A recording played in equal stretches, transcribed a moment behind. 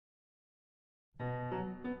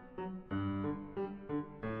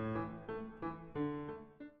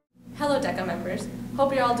DECA members,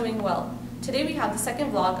 hope you're all doing well. Today we have the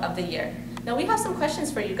second vlog of the year. Now we have some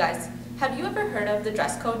questions for you guys. Have you ever heard of the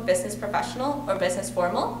dress code business professional or business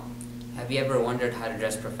formal? Have you ever wondered how to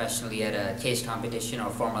dress professionally at a taste competition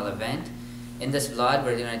or formal event? In this vlog,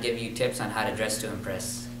 we're going to give you tips on how to dress to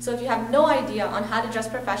impress. So if you have no idea on how to dress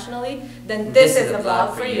professionally, then this is the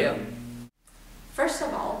vlog for you. First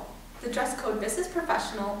of all, the dress code business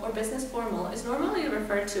professional or business formal is normally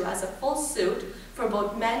referred to as a full suit for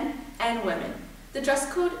both men and women. The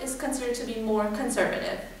dress code is considered to be more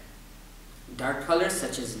conservative. Dark colors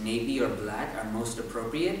such as navy or black are most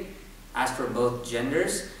appropriate. As for both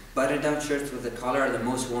genders, button-down shirts with a collar are the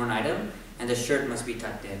most worn item, and the shirt must be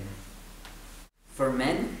tucked in. For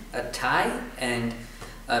men, a tie and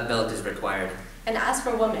a belt is required. And as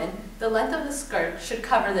for women, the length of the skirt should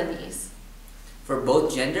cover the knees. For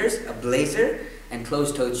both genders, a blazer and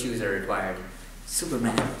closed-toed shoes are required.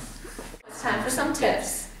 Superman. It's time for some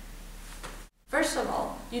tips. First of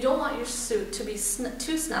all, you don't want your suit to be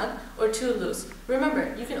too snug or too loose.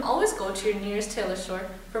 Remember, you can always go to your nearest tailor store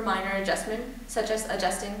for minor adjustment, such as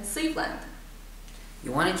adjusting sleeve length.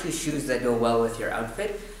 You want to choose shoes that go well with your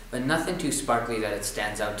outfit, but nothing too sparkly that it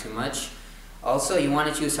stands out too much. Also, you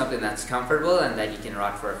want to choose something that's comfortable and that you can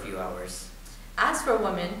rock for a few hours. As for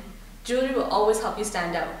women, jewelry will always help you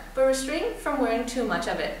stand out, but restrain from wearing too much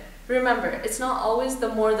of it. Remember, it's not always the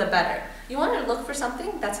more the better. You want to look for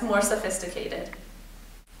something that's more sophisticated.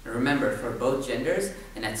 Remember, for both genders,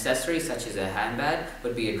 an accessory such as a handbag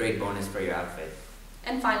would be a great bonus for your outfit.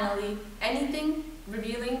 And finally, anything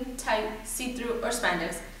revealing, tight, see-through, or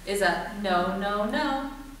spandex is a no, no,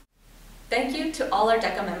 no. Thank you to all our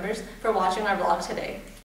DECA members for watching our vlog today.